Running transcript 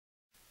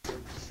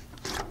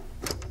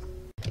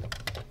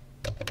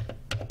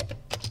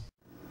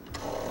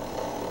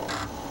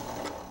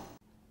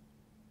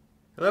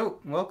Hello,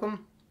 welcome.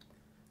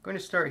 I'm going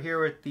to start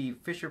here with the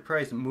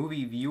Fisher-Price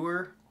Movie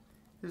Viewer.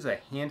 This is a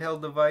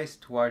handheld device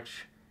to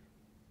watch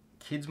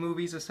kids'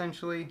 movies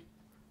essentially.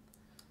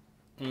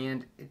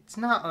 And it's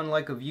not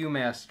unlike a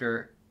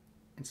Viewmaster,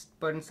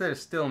 but instead of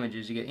still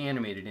images you get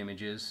animated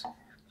images.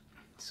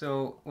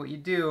 So what you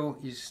do,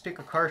 you stick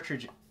a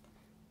cartridge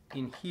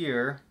in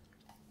here,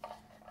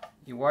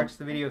 you watch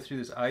the video through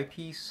this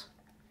eyepiece.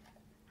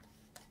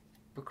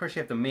 Of course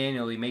you have to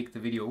manually make the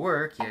video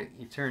work.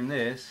 You turn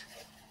this.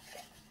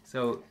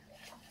 So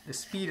the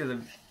speed of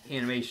the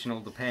animation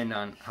will depend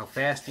on how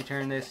fast you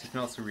turn this. You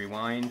can also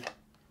rewind.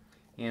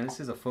 And this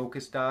is a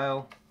focus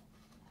dial.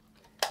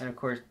 And of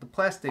course the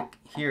plastic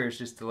here is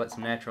just to let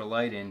some natural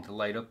light in to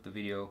light up the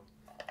video.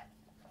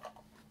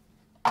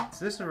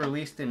 So this was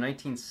released in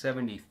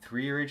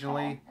 1973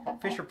 originally.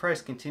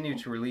 Fisher-Price continued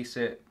to release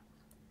it,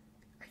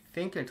 I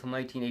think, until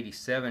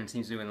 1987. It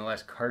seems to be when the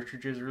last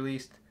cartridge was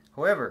released.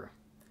 However,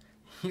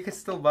 you can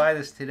still buy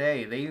this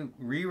today. They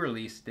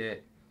re-released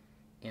it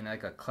in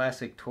like a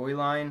classic toy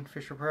line,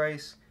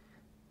 Fisher-Price,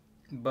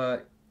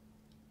 but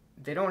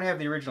they don't have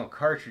the original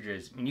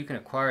cartridges. I mean, you can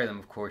acquire them,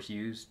 of course,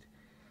 used,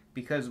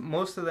 because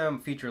most of them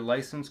feature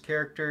licensed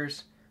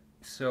characters,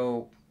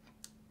 so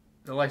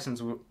the license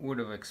would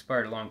have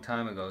expired a long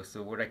time ago.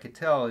 So what I could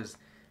tell is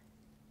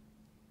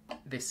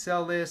they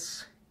sell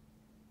this,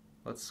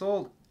 well, it's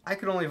sold, I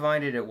could only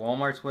find it at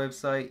Walmart's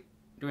website.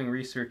 Doing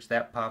research,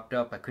 that popped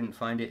up. I couldn't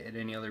find it at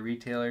any other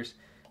retailers.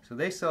 So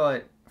they sell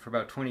it for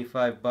about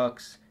 25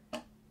 bucks.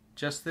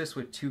 Just this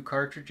with 2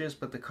 cartridges,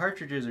 but the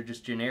cartridges are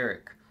just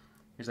generic.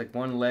 There's like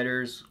 1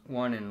 letters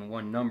one and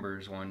 1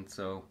 numbers one.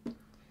 So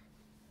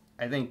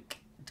I think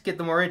to get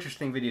the more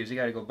interesting videos you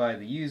gotta go buy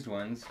the used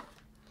ones.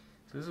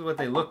 So this is what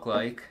they look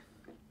like.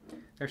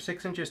 They're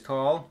 6 inches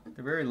tall.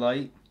 They're very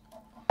light.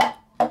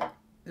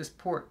 This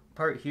part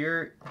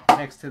here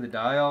next to the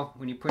dial,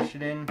 when you push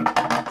it in,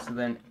 so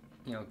then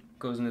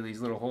goes into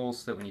these little holes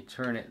so that when you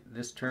turn it,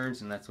 this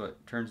turns, and that's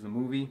what turns the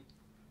movie.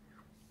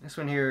 This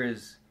one here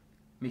is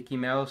Mickey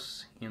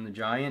Mouse and the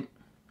Giant.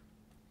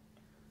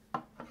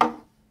 And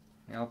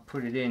I'll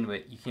put it in,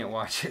 but you can't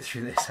watch it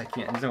through this.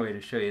 There's no way to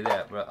show you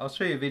that, but I'll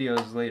show you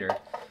videos later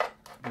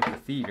with the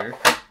theater.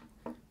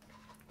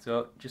 So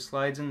it just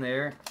slides in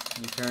there,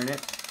 you turn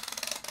it,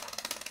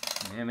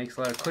 and it makes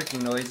a lot of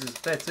clicking noises.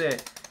 That's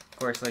it. Of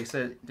course, like I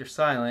said, they're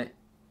silent.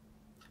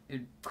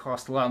 It'd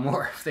cost a lot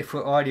more if they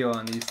put audio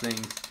on these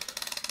things.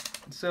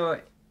 So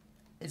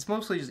it's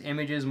mostly just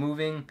images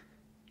moving.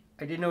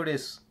 I did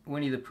notice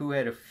Winnie-the-Pooh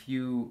had a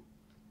few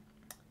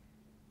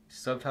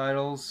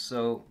subtitles,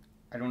 so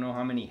I don't know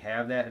how many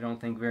have that. I don't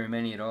think very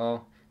many at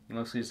all. You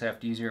mostly just have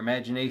to use your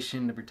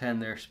imagination to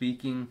pretend they're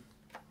speaking.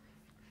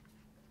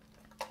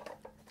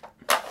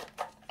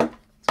 So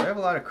I have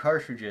a lot of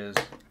cartridges.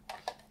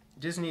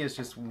 Disney is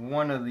just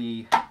one of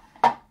the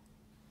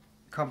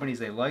companies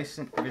they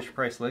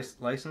Fisher-Price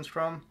license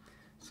from.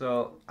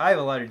 So I have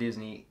a lot of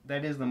Disney.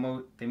 That is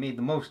they made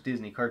the most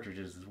Disney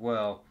cartridges as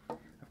well.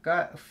 I've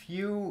got a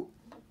few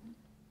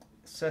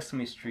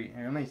Sesame Street,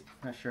 and I'm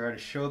not sure how to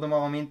show them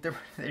all. I mean, they're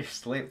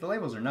just, the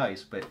labels are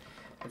nice, but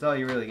that's all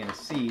you're really going to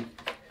see.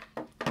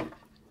 And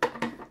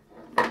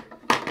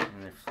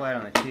they're flat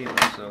on the table,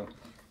 so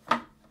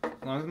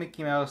along with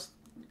Mickey Mouse,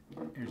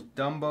 there's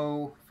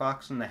Dumbo,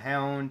 Fox and the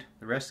Hound,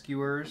 The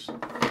Rescuers.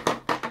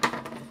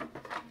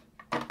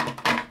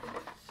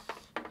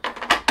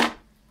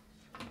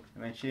 I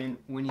mentioned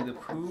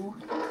Winnie-the-Pooh,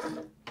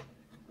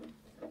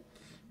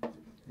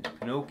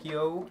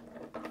 Pinocchio,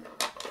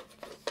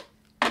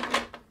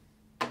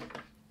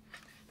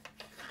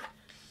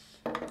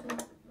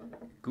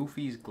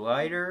 Goofy's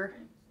Glider,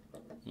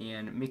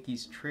 and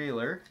Mickey's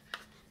Trailer.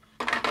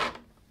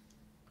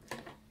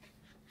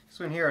 This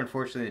one here,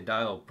 unfortunately, the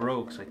dial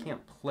broke, so I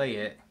can't play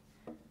it.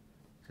 It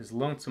says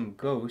Lonesome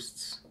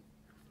Ghosts.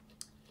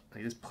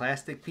 Like this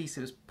plastic piece,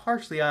 it was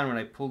partially on when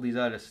I pulled these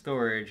out of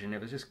storage, and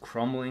it was just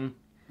crumbling.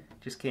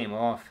 Just came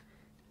off.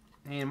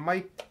 And it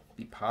might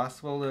be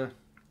possible to,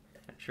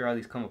 not sure how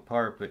these come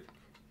apart, but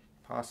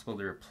possible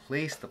to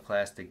replace the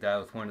plastic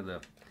dial with one of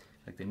the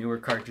newer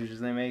cartridges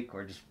they make,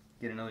 or just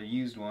get another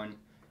used one.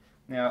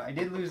 Now I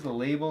did lose the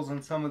labels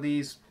on some of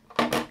these,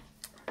 so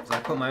I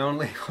put my own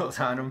labels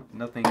on them.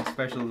 Nothing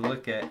special to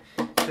look at.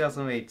 They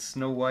also made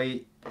Snow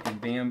White and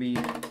Bambi.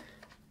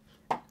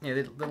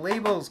 Yeah, the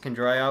labels can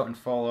dry out and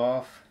fall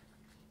off,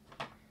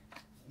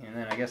 and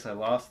then I guess I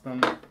lost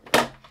them.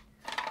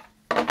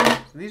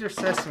 So these are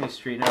Sesame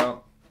Street.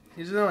 Now,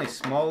 these are the only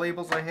small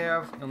labels I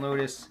have. You'll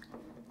notice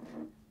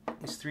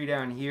these 3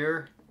 down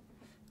here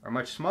are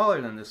much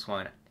smaller than this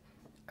one.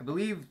 I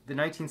believe the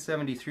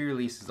 1973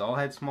 releases all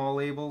had small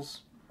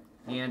labels,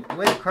 and the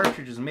way the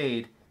cartridge is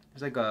made,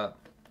 there's like a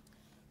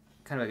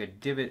kind of like a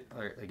divot,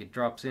 or like it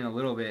drops in a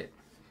little bit.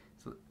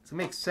 So it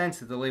makes sense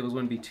that the labels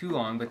wouldn't be too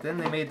long, but then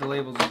they made the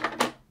labels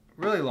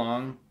really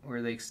long,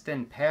 where they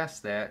extend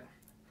past that.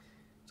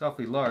 It's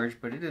awfully large,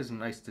 but it is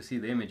nice to see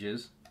the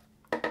images.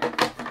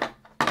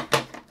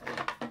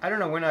 I don't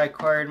know when I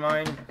acquired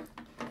mine,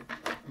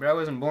 but I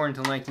wasn't born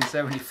until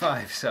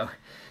 1975, so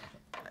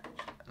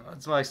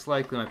it's most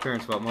likely my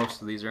parents bought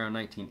most of these around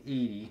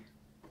 1980.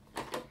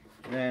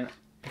 And then,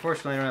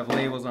 unfortunately, I don't have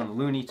labels on the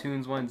Looney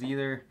Tunes ones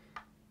either.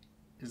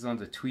 This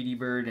one's a Tweety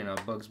Bird and a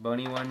Bugs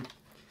Bunny one.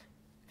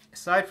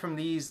 Aside from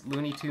these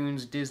Looney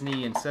Tunes,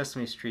 Disney, and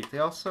Sesame Street, they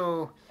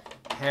also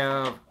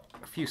have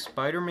a few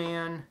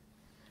Spider-Man,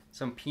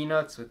 some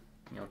Peanuts with,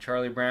 you know,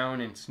 Charlie Brown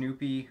and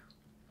Snoopy.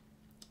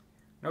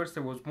 Notice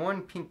there was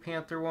one Pink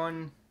Panther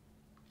one.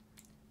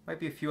 Might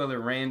be a few other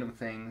random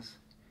things.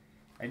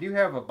 I do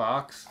have a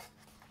box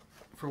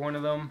for one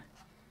of them.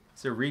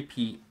 It's a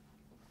repeat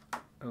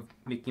of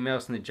Mickey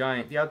Mouse and the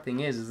Giant. The odd thing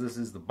is this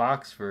is the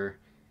box for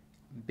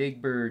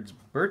Big Bird's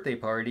birthday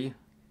party,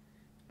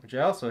 which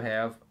I also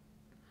have.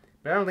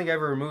 But I don't think I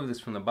ever removed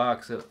this from the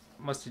box. It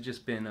must have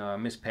just been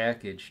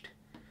mispackaged.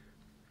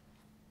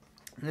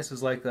 And this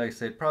was like I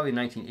said, probably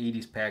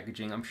 1980s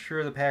packaging. I'm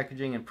sure the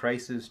packaging and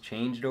prices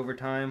changed over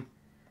time.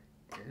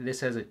 This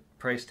has a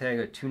price tag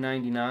of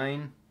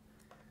 $2.99,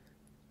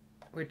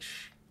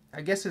 which I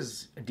guess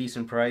is a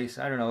decent price.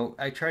 I don't know.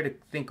 I try to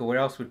think of what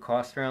else would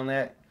cost around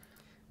that.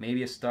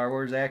 Maybe a Star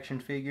Wars action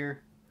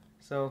figure.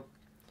 So,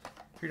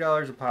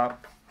 $3 a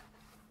pop.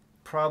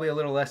 Probably a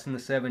little less in the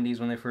 70s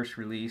when they first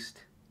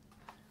released.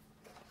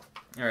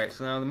 Alright,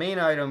 so now the main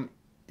item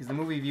is the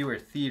movie viewer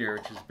theater,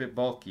 which is a bit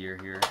bulkier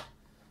here.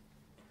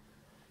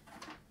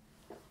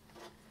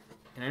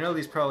 And I know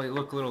these probably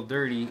look a little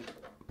dirty,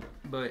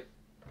 but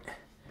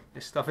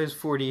this stuff is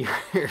 40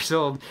 years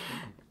old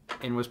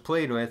and was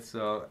played with,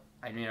 so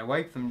I mean I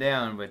wiped them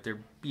down, but they're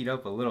beat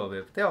up a little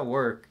bit, but they all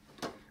work.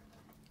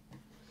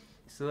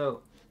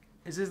 So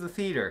this is the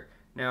theater.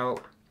 Now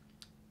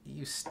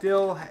you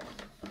still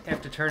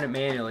have to turn it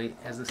manually,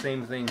 as the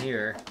same thing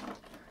here.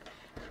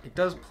 It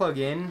does plug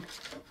in.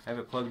 I have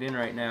it plugged in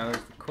right now.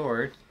 There's the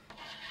cord.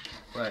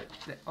 But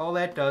all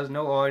that does,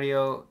 no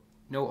audio,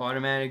 no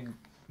automatic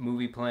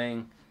movie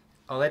playing.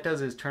 All that does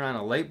is turn on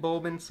a light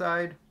bulb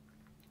inside,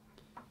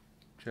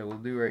 which I will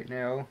do right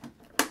now.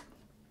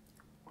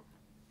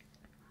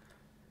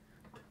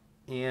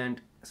 And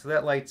so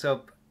that lights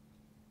up,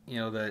 you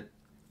know, the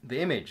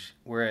image,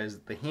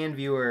 whereas the hand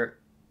viewer,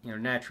 you know,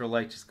 natural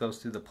light just goes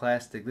through the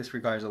plastic. This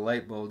requires a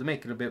light bulb to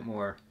make it a bit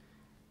more,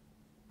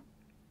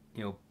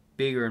 you know,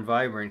 bigger and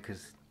vibrant,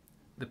 because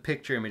the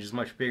picture image is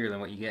much bigger than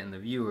what you get in the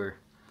viewer.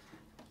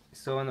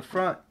 So on the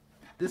front,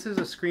 this is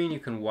a screen you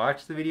can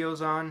watch the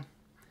videos on.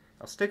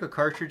 I'll stick a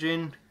cartridge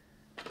in,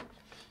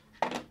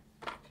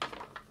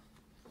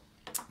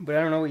 but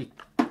I don't know, it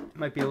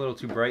might be a little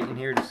too bright in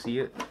here to see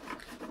it.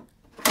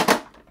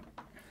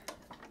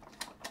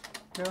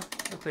 No,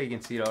 looks like you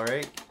can see it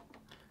alright.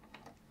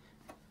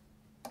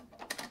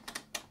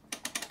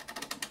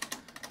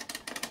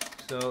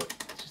 So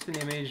it's just an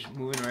image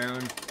moving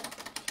around.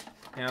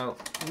 Now,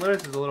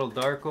 notice it's a little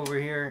dark over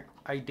here.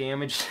 I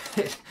damaged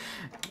it.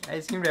 I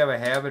seem to have a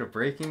habit of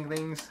breaking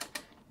things.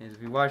 As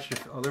if you watch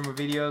other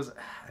videos,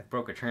 I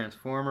broke a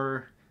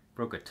transformer,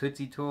 broke a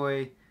Tootsie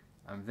toy.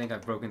 I think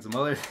I've broken some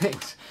other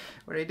things.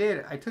 What I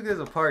did, I took this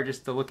apart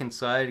just to look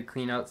inside to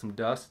clean out some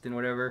dust and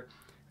whatever.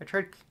 I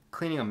tried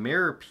cleaning a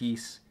mirror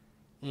piece,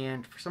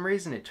 and for some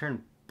reason it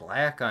turned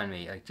black on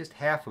me, like just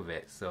half of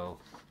it. So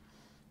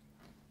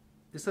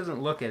this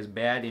doesn't look as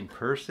bad in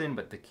person,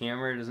 but the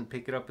camera doesn't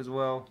pick it up as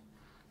well.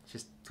 It's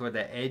just toward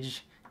that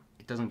edge,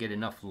 it doesn't get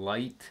enough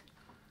light.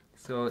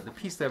 So the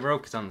piece that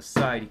broke is on the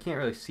side. You can't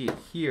really see it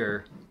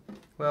here.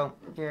 Well,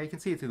 yeah, you can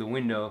see it through the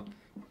window.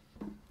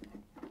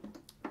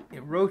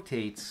 It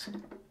rotates.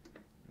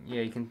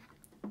 Yeah, you can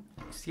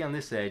see on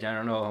this edge. I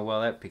don't know how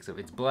well that picks up.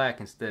 It's black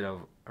instead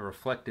of a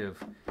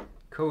reflective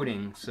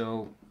coating.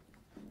 So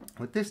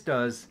what this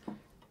does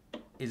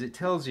is it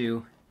tells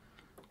you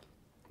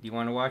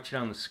want to watch it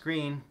on the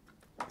screen,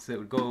 so it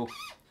would go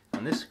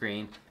on this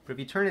screen. But if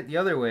you turn it the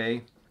other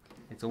way,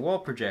 it's a wall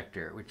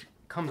projector, which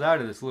comes out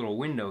of this little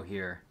window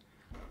here.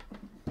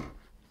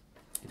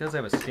 It does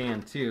have a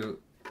stand too,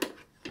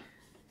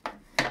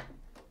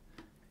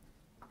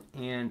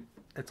 and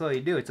that's all you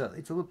do. It's a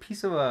little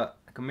piece of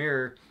like a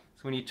mirror.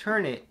 So when you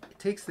turn it, it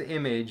takes the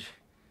image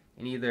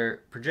and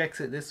either projects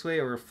it this way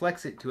or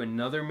reflects it to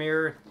another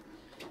mirror.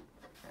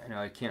 I know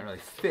I can't really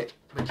fit,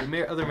 but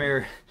the other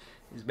mirror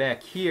is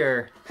back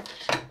here,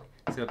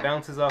 so it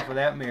bounces off of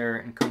that mirror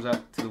and comes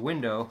up to the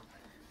window.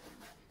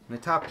 And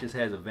the top just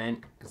has a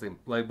vent because the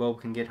light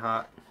bulb can get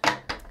hot.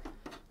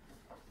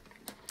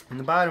 In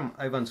the bottom,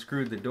 I've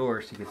unscrewed the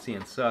door so you can see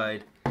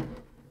inside.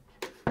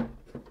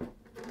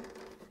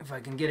 If I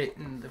can get it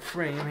in the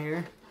frame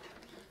here.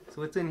 So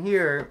what's in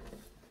here,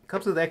 it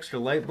comes with extra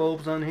light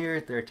bulbs on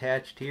here. They're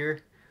attached here.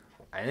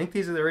 I think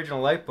these are the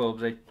original light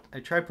bulbs. I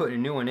tried putting a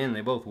new one in.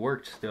 They both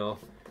worked still.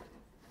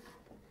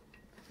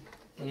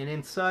 And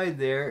inside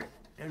there,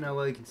 I don't know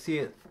whether you can see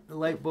it, the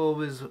light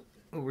bulb is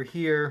over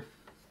here.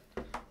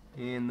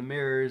 And the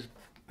mirrors,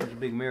 there's a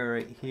big mirror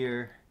right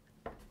here.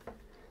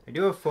 I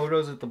do have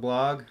photos at the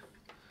blog,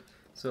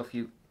 so if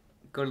you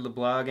go to the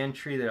blog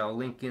entry that I'll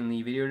link in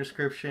the video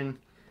description,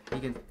 you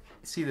can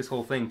see this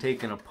whole thing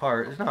taken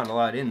apart. There's not a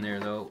lot in there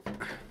though.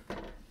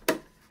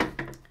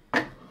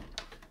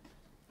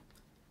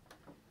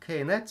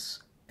 Okay, and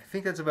that's, I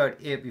think that's about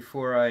it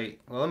before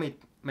well, let me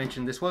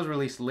mention this was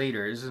released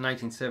later. This is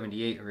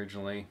 1978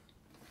 originally.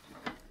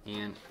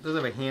 And it does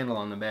have a handle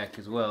on the back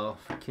as well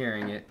for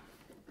carrying it.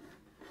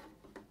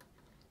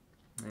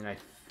 And I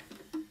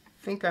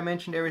think I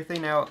mentioned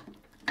everything. Now,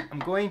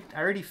 I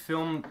already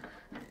filmed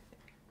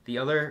the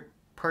other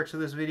parts of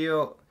this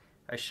video.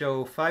 I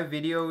show 5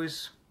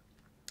 videos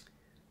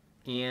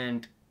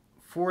and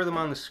 4 of them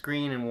on the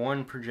screen and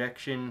 1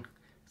 projection.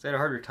 I had a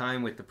harder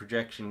time with the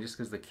projection just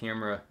because the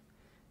camera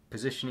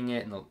positioning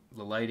it and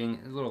the lighting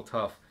is a little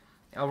tough.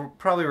 I'll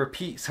probably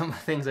repeat some of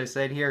the things I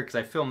said here because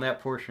I filmed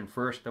that portion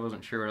first. I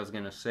wasn't sure what I was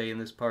going to say in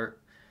this part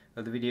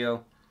of the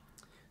video.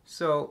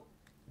 So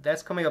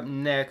that's coming up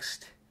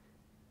next,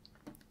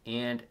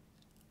 and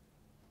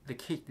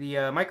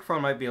the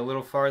microphone might be a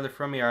little farther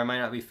from me, or I might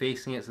not be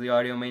facing it, so the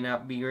audio may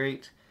not be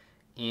great.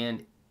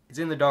 And it's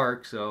in the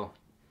dark, so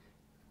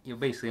you'll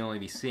basically only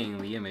be seeing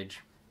the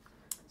image.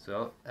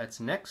 So that's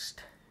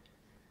next.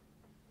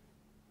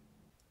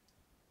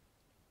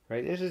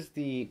 Right, this is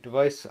the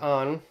device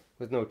on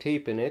with no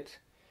tape in it.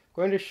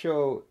 I'm going to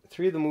show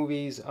 3 of the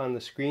movies on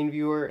the screen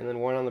viewer and then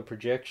 1 on the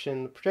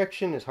projection. The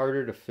projection is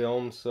harder to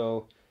film,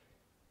 so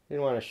I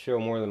didn't want to show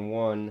more than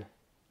 1.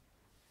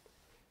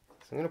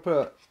 So I'm going to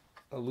put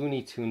a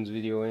Looney Tunes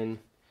video in.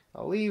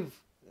 I'll leave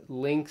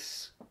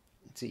links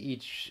to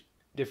each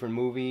different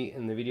movie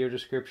in the video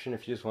description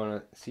if you just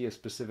want to see a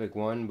specific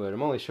one, but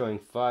I'm only showing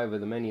 5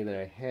 of the many that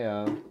I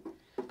have.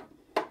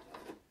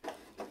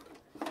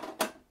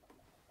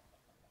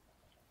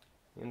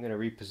 I'm going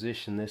to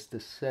reposition this to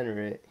center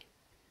it.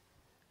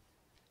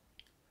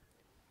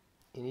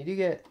 And you do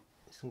get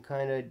some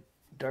kind of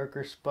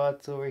darker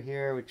spots over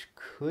here, which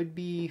could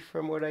be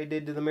from what I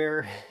did to the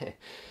mirror.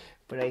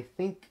 But I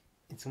think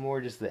it's more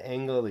just the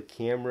angle of the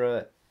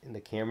camera and the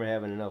camera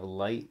having enough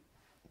light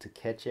to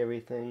catch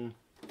everything.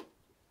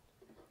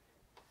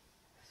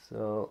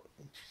 So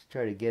just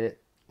try to get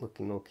it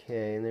looking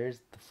okay. And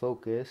there's the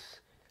focus.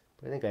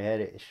 But I think I had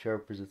it as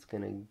sharp as it's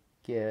going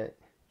to get.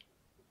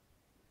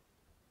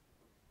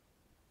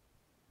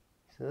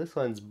 So this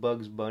one's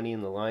Bugs Bunny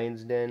in the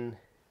Lion's Den.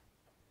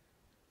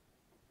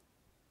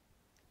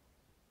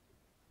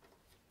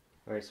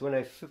 Alright, so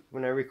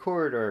when I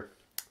record, or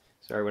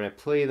sorry, when I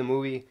play the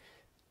movie,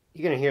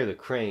 you're gonna hear the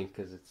crank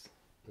because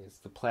it's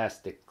the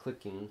plastic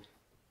clicking.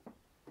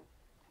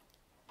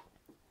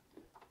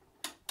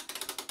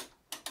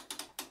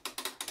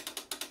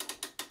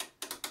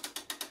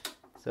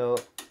 So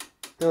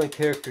the only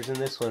characters in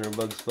this one are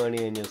Bugs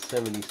Bunny and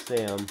Yosemite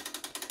Sam.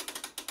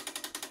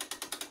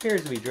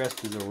 Appears to be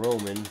dressed as a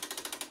Roman,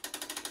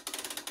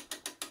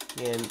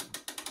 and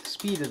the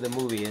speed of the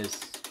movie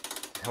is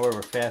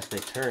however fast I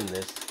turn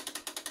this.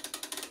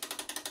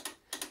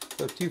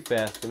 Go too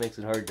fast, it makes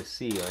it hard to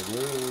see, like,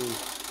 woo.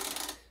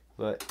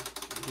 But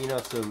you can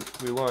also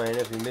rewind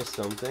if you miss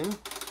something.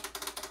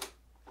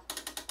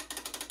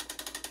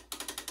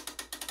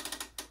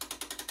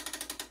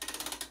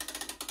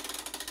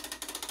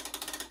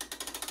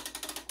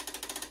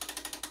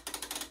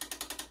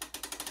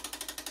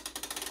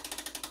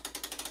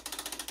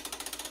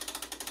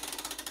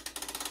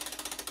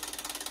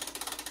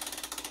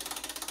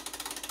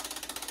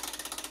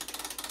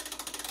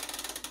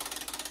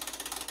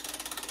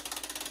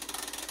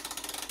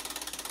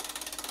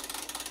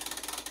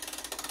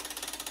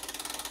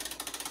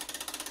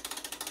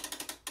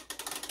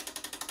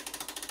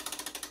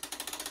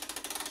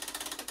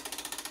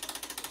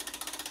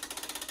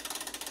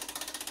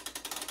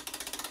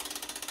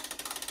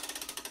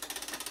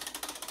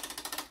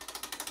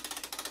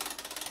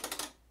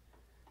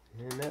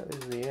 And that was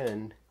the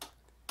end.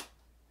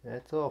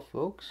 That's all,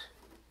 folks.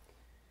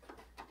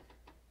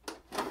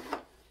 I'm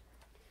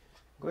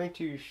going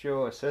to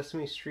show a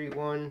Sesame Street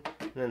one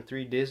and then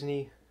 3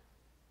 Disney.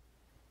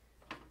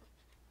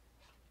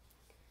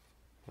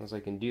 As I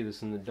can do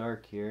this in the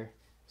dark here.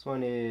 This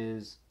one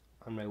is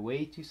On My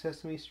Way to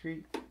Sesame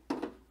Street.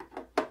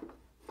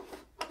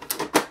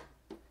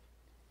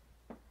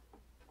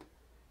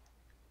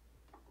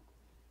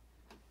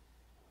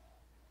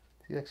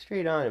 See, like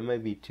straight on it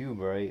might be too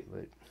bright,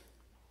 but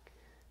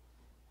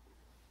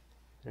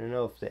I don't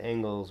know if the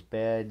angle's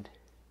bad.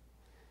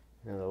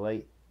 You know, the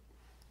light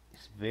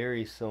just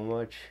varies so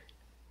much.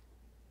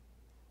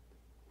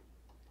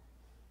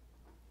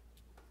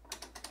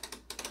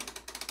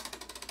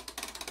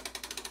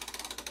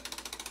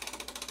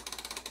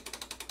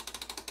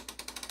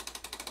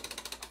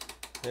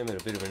 I'm at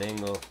a bit of an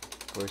angle.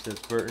 Of course,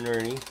 that's Bert and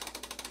Ernie.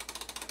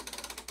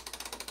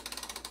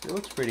 It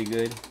looks pretty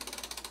good.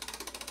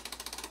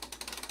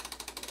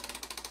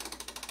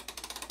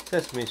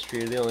 Sesame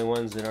Street are the only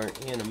ones that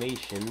aren't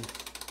animation. And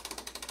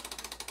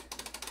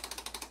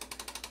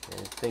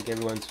I think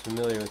everyone's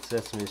familiar with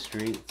Sesame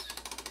Street.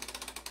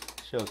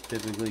 It shows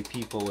typically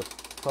people with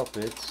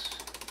puppets.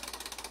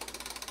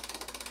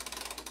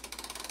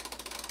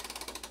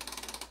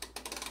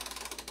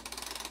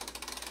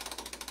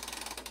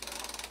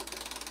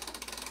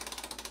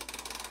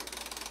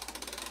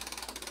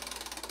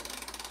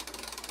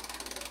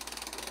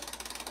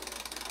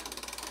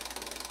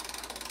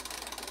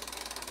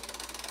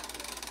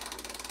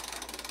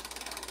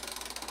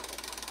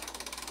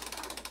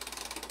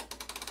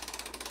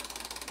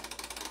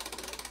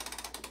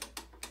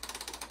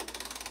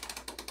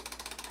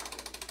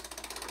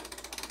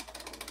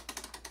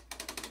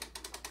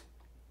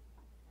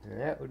 And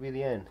that would be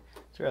the end.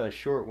 It's a rather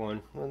short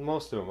one. Well,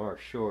 most of them are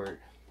short.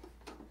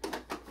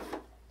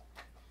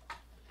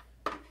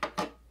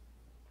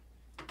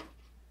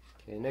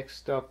 Okay,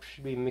 next up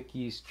should be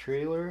Mickey's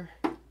trailer.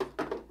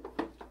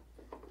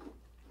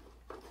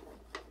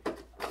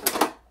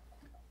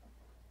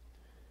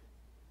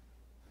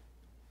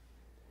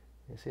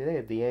 See, I think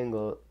at the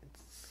angle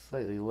it's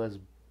slightly less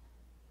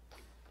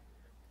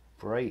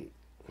bright.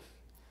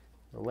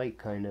 The light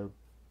kind of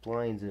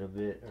blinds it a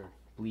bit, or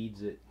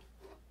bleeds it.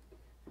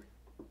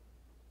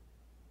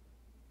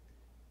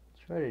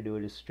 Try to do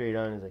it as straight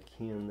on as I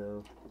can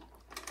though.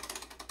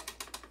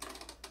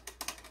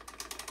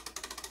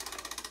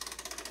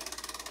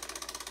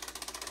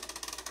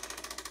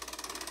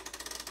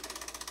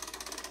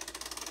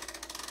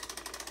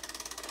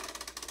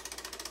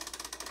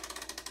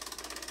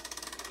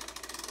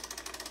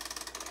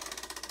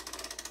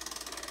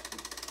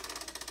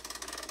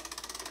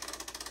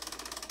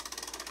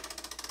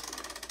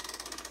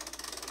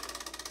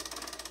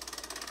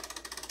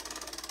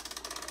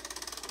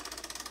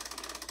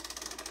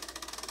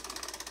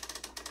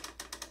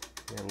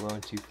 I'm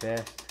going too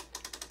fast.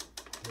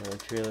 The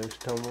trailer's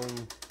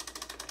tumbling.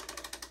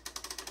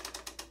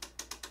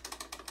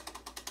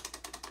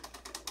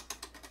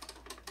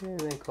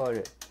 And I caught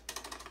it.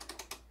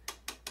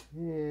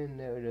 And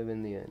that would have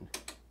been the end.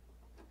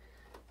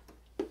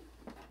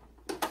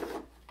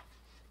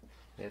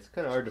 Yeah, it's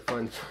kind of hard to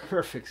find the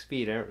perfect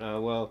speed. I don't know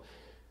how well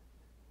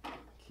the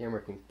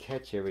camera can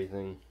catch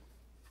everything.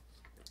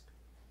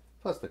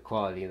 Plus the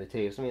quality of the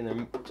tapes. I mean,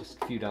 they're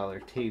just a few dollar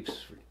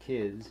tapes for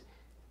kids.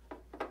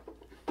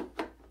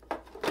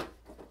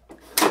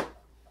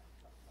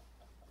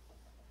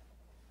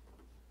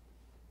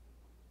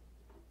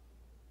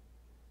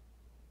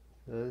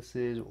 So this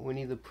is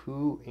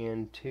Winnie-the-Pooh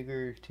and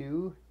Tigger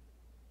 2.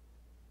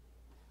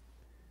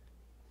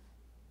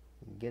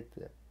 Get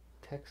the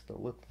text to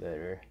look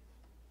better.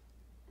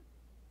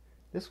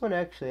 This one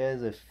actually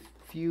has a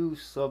few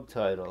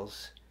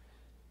subtitles.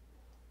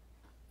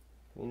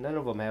 I mean, none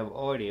of them have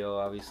audio,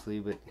 obviously,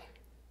 but you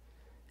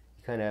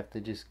kind of have to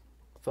just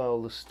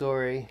follow the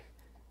story,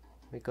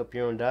 make up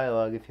your own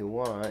dialogue if you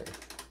want.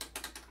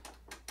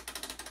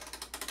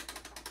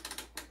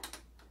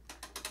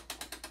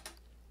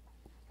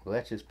 Well,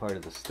 that's just part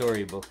of the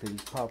storybook that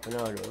he's popping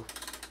out of.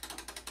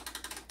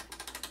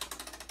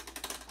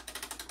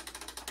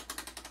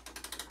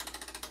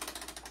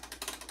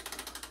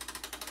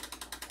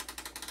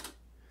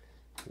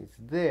 It's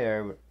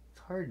there, but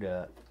it's hard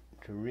to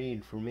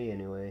read for me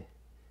anyway.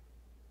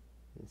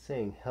 It's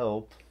saying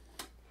help.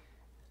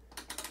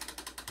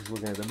 Just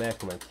looking at the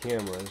back of my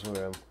camera is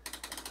where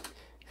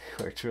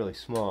it's really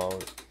small.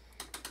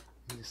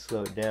 Just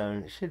slow it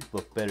down. It should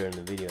look better in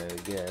the video, I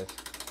would guess.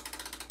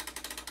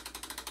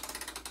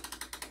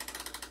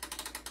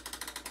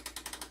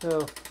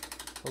 So,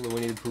 all the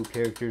Winnie-the-Pooh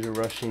characters are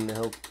rushing to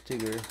help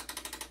Tigger.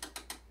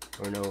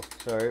 Or no,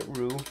 sorry,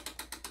 Roo.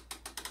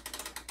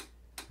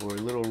 Or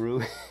Little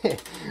Roo. I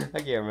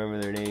can't remember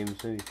their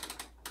names. I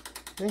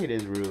think it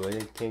is Roo. I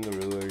think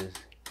Kangaroo is.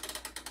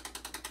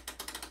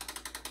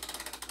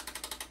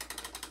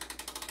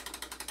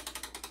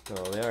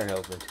 Oh, they are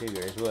helping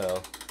Tigger as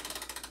well.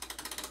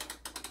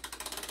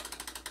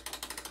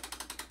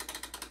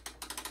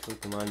 Click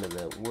them onto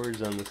the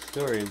words on the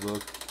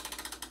storybook.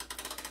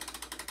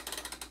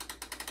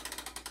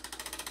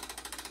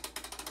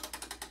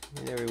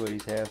 And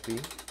everybody's happy.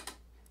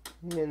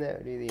 And that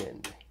would be the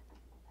end.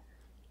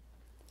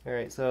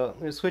 Alright, so I'm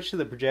going to switch to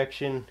the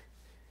projection.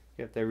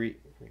 You have to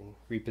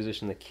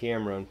reposition the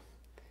camera and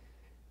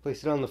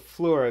place it on the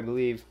floor, I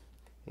believe.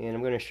 And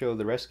I'm going to show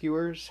the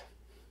rescuers.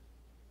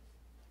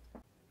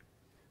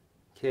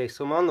 Okay,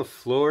 so I'm on the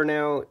floor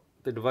now.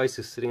 The device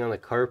is sitting on the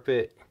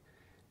carpet.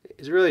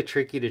 It's really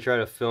tricky to try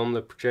to film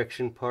the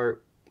projection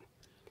part.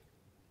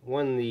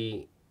 One,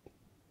 the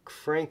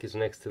crank is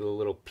next to the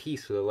little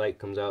piece where the light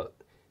comes out.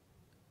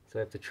 So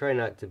I have to try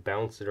not to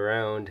bounce it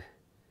around.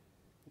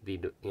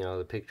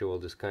 The picture will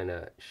just kind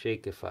of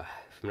shake if I'm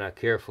not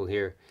careful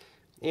here.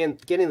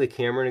 And getting the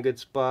camera in a good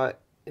spot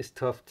is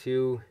tough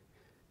too.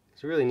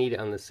 So you really need it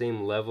on the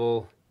same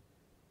level.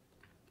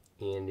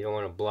 And you don't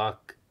want to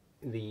block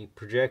the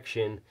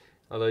projection.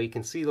 Although you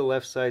can see the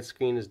left side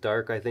screen is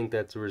dark. I think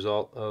that's a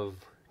result of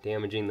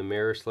damaging the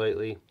mirror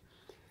slightly.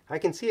 I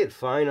can see it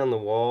fine on the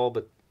wall,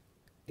 but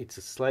it's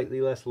a slightly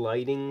less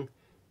lighting,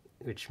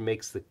 which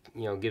makes the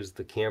gives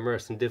the camera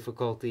some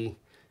difficulty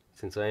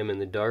since I am in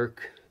the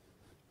dark.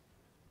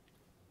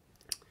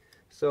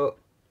 So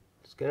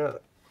just gonna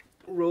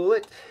roll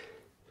it.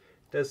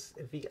 I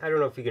don't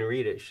know if you can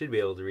read it. Should be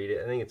able to read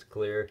it. I think it's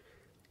clear. It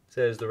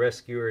says the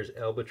rescuer is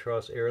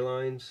Albatross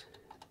Airlines.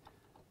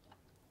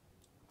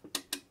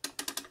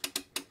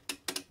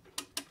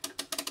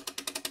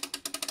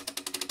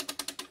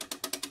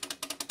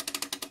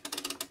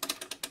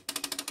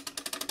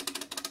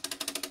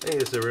 I think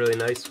this is a really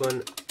nice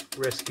one.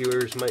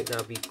 Rescuers might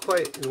not be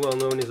quite as well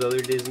known as other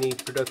Disney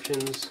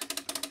productions.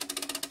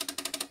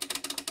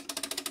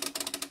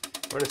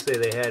 I want to say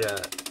they had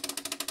a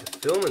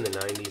film in the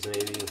 90s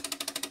maybe.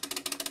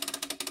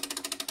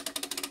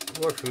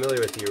 I'm more familiar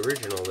with the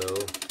original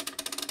though.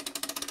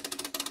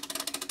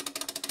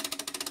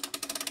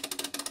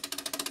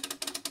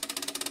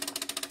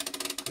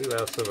 We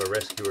also have a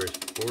Rescuers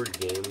board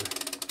game.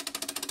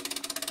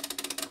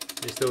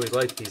 Just always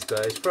liked these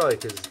guys, probably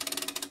because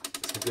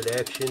some good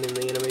action in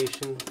the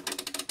animation.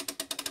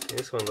 And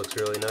this one looks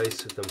really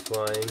nice with them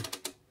flying.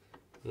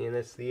 And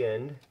that's the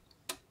end.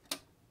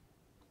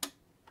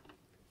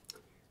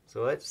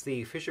 So that's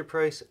the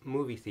Fisher-Price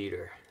movie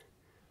theater.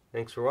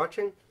 Thanks for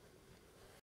watching.